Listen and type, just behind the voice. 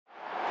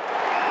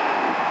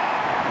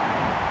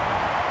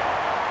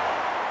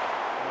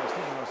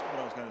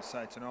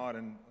say tonight,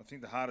 and I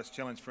think the hardest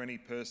challenge for any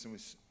person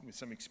with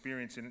some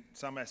experience in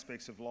some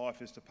aspects of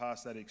life is to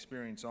pass that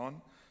experience on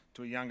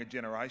to a younger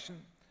generation,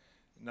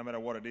 no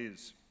matter what it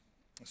is.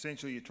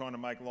 Essentially, you're trying to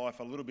make life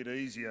a little bit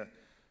easier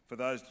for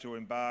those to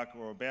embark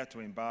or about to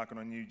embark on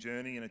a new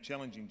journey and a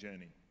challenging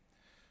journey.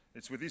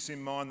 It's with this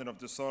in mind that I've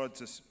decided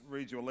to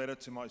read you a letter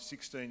to my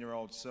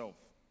 16-year-old self.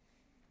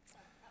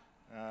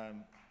 I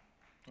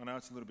know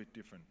it's a little bit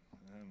different.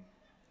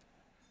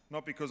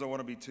 Not because I want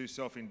to be too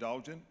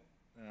self-indulgent,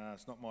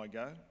 it's not my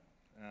go,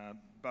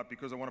 but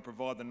because I want to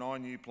provide the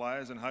 9 new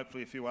players and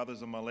hopefully a few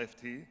others on my left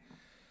here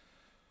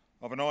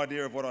of an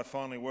idea of what I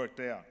finally worked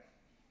out.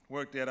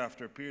 Worked out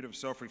after a period of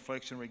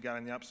self-reflection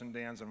regarding the ups and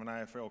downs of an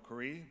AFL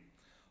career,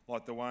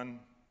 like the one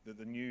that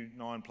the new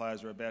 9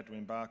 players are about to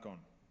embark on.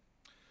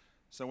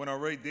 So when I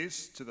read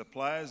this to the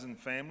players and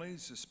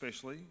families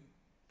especially,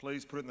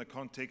 please put it in the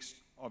context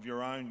of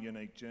your own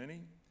unique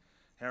journey,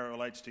 how it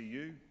relates to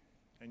you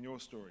and your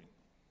story.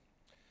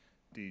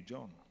 Dear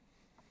John,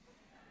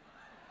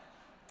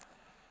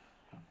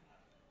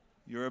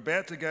 you're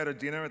about to go to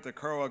dinner at the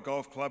Corowa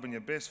Golf Club in your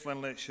best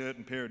flannelette shirt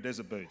and pair of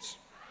desert boots.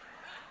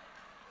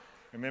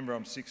 Remember,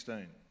 I'm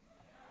 16.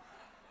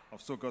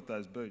 I've still got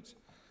those boots.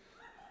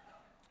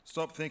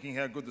 Stop thinking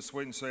how good the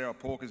sweet and sour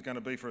pork is going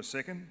to be for a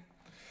second,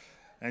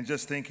 and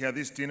just think how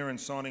this dinner and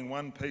signing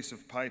one piece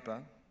of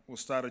paper will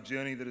start a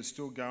journey that is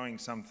still going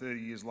some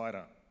 30 years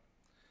later.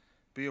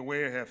 Be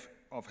aware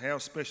of how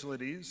special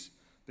it is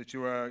that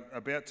you are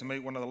about to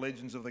meet one of the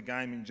legends of the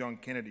game in John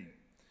Kennedy,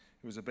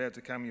 who is about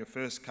to become your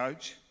first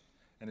coach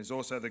and is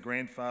also the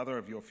grandfather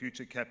of your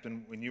future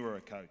captain when you were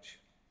a coach.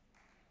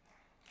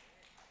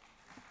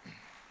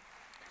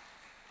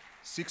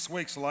 6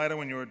 weeks later,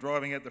 when you were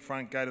driving out the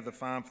front gate of the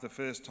farm for the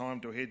first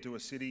time to head to a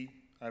city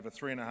over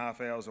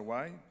 3.5 hours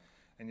away,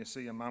 and you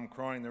see your mum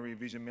crying in the rear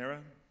vision mirror,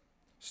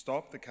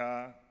 stop the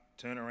car,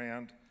 turn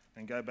around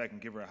and go back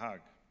and give her a hug.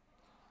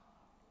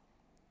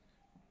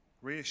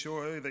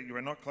 Reassure her that you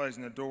are not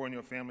closing the door on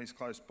your family's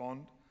close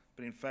bond,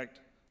 but in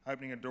fact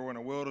opening a door in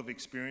a world of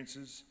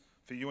experiences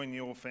for you and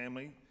your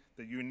family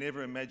that you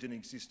never imagined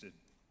existed.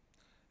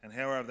 And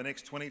how over the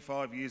next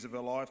 25 years of her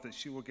life that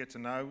she will get to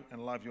know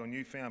and love your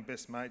newfound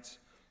best mates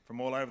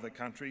from all over the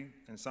country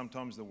and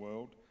sometimes the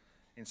world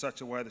in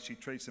such a way that she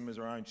treats them as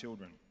her own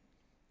children.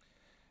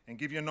 And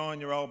give your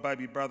 9-year-old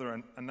baby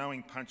brother a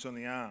knowing punch on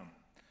the arm,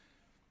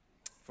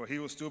 for he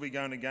will still be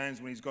going to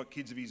games when he's got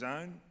kids of his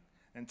own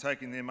and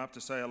taking them up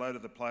to say hello to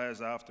the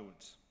players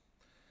afterwards.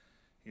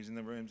 He was in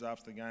the rooms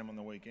after the game on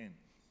the weekend.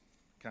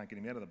 Can't get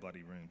him out of the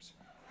bloody rooms.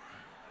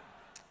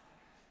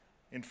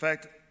 In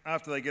fact,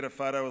 after they get a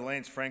photo with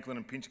Lance Franklin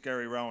and pinch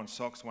Gary Rowan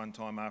socks one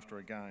time after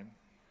a game,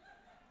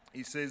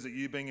 he says that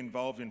you being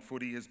involved in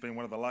footy has been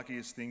one of the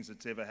luckiest things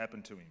that's ever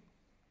happened to him.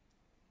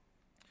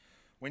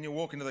 When you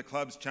walk into the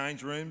club's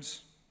change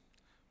rooms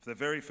for the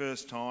very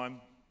first time,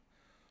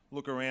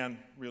 look around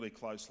really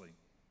closely.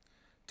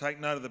 Take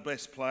note of the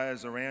best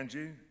players around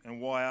you and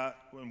why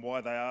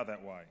they are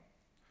that way.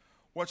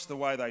 Watch the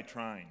way they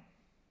train,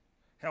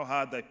 how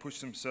hard they push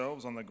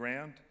themselves on the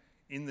ground,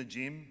 in the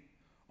gym,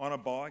 on a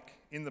bike,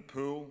 in the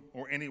pool,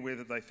 or anywhere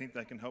that they think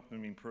they can help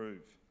them improve.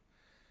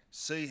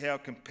 See how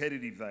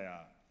competitive they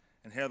are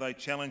and how they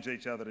challenge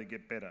each other to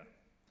get better.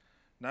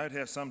 Note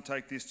how some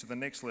take this to the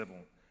next level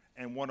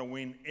and want to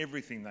win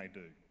everything they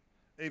do,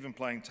 even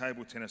playing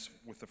table tennis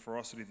with the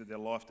ferocity that their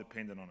life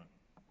depended on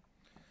it.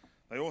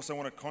 They also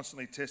want to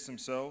constantly test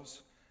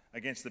themselves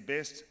against the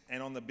best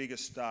and on the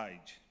biggest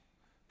stage.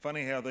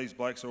 Funny how these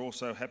blokes are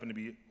also happen to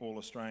be all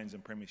Australians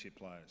and premiership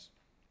players.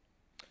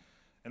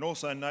 And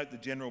also note the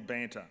general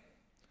banter.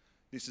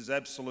 This is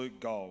absolute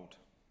gold.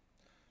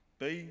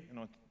 And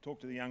I talk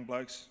to the young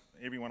blokes,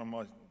 everyone on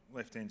my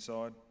left-hand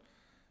side,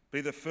 be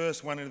the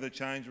first one into the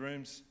change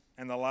rooms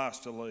and the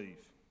last to leave.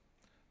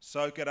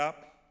 Soak it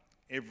up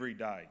every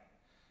day.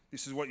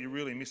 This is what you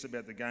really miss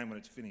about the game when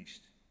it's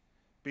finished.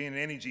 Be an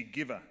energy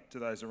giver to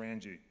those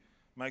around you.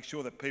 Make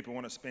sure that people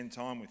want to spend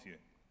time with you.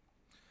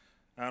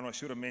 And I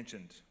should have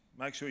mentioned,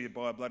 make sure you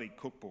buy a bloody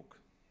cookbook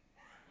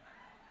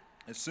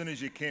as soon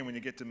as you can when you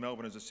get to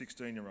Melbourne as a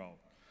 16-year-old.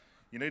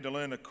 You need to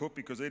learn to cook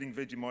because eating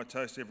Vegemite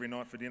toast every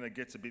night for dinner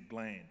gets a bit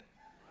bland.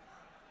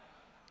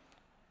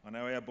 I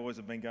know our boys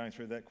have been going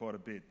through that quite a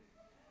bit.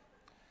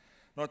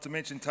 Not to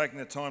mention taking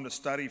the time to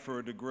study for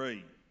a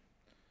degree,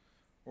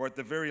 or at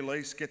the very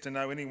least get to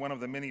know any one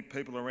of the many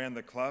people around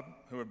the club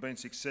who have been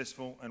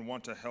successful and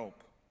want to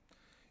help.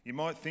 You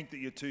might think that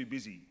you're too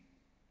busy,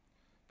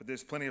 but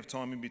there's plenty of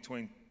time in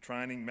between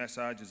training,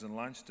 massages and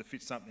lunch to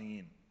fit something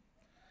in.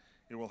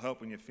 It will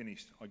help when you're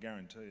finished, I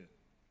guarantee it.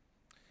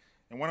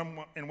 And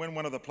when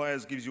one of the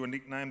players gives you a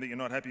nickname that you're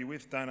not happy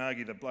with, don't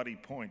argue the bloody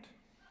point.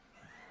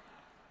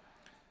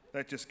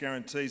 That just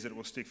guarantees that it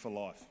will stick for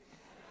life.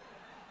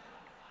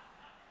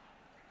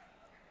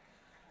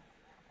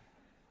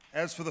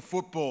 As for the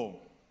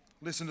football,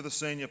 listen to the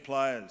senior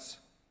players,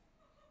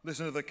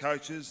 listen to the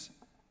coaches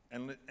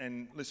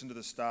and listen to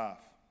the staff.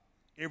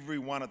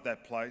 Everyone at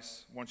that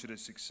place wants you to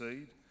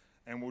succeed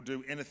and will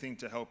do anything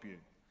to help you.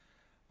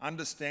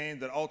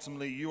 Understand that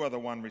ultimately you are the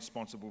one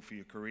responsible for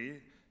your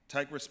career.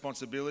 take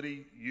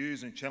responsibility,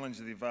 use and challenge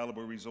the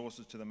available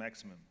resources to the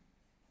maximum.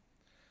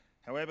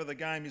 However, the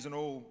game isn't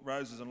all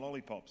roses and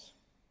lollipops.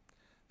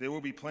 There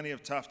will be plenty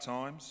of tough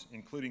times,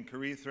 including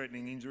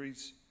career-threatening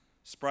injuries,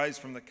 sprays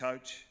from the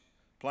coach,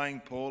 playing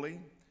poorly,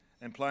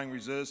 and playing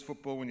reserves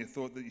football when you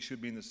thought that you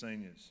should be in the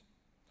seniors.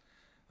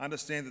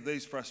 Understand that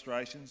these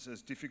frustrations,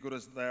 as difficult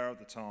as they are at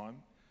the time,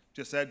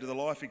 just add to the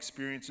life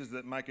experiences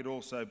that make it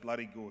all so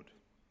bloody good.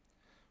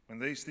 When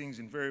these things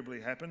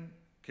invariably happen,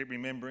 keep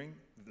remembering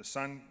that the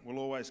sun will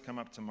always come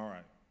up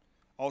tomorrow.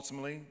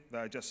 Ultimately, they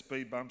are just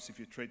speed bumps if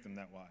you treat them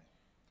that way.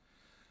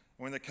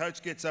 When the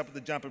coach gets up at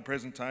the jumper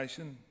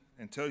presentation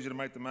and tells you to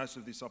make the most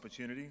of this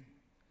opportunity,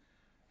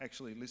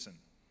 actually listen.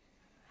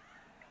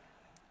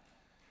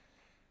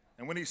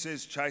 And when he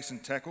says chase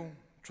and tackle,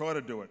 try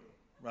to do it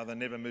rather than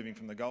never moving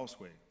from the goal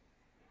square.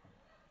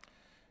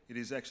 It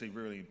is actually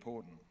really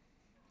important.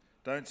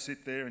 Don't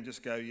sit there and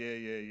just go, yeah,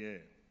 yeah, yeah.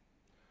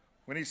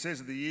 When he says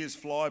that the years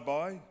fly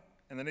by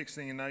and the next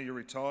thing you know you're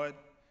retired,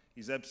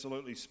 he's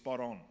absolutely spot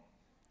on.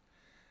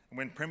 And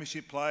when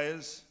premiership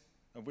players,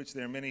 of which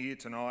there are many here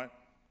tonight,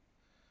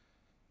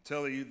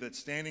 tell you that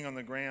standing on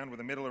the ground with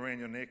a medal around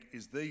your neck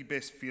is the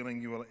best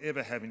feeling you will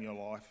ever have in your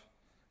life,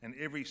 and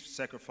every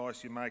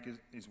sacrifice you make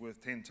is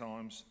worth 10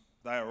 times,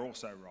 they are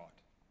also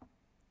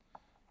right.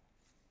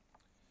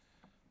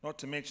 Not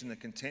to mention the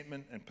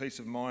contentment and peace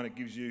of mind it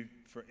gives you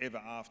forever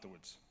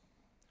afterwards.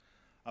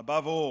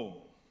 Above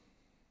all,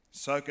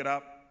 soak it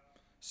up,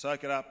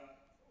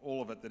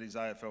 all of it that is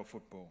AFL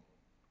football.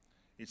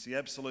 It's the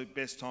absolute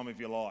best time of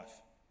your life.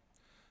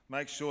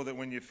 Make sure that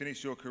when you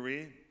finish your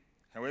career,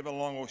 however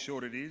long or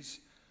short it is,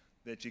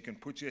 that you can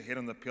put your head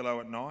on the pillow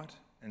at night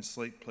and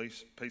sleep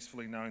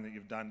peacefully knowing that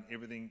you've done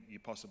everything you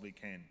possibly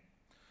can.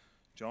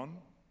 John,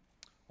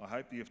 I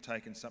hope that you've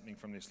taken something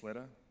from this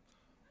letter.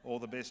 All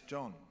the best,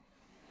 John.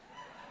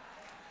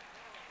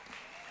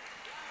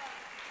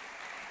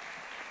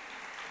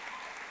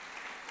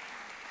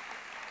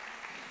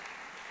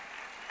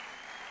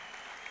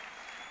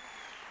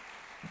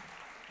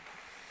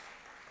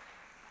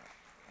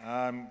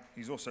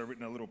 He's also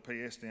written a little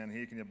PS down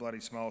here, can you bloody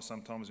smile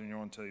sometimes when you're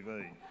on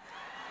TV?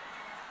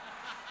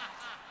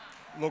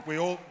 Look, we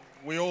all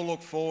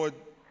look forward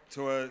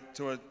to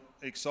a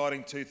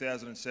exciting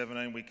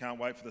 2017. We can't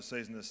wait for the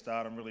season to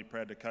start. I'm really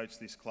proud to coach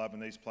this club,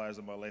 and these players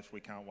on my left,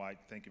 we can't wait.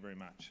 Thank you very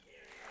much.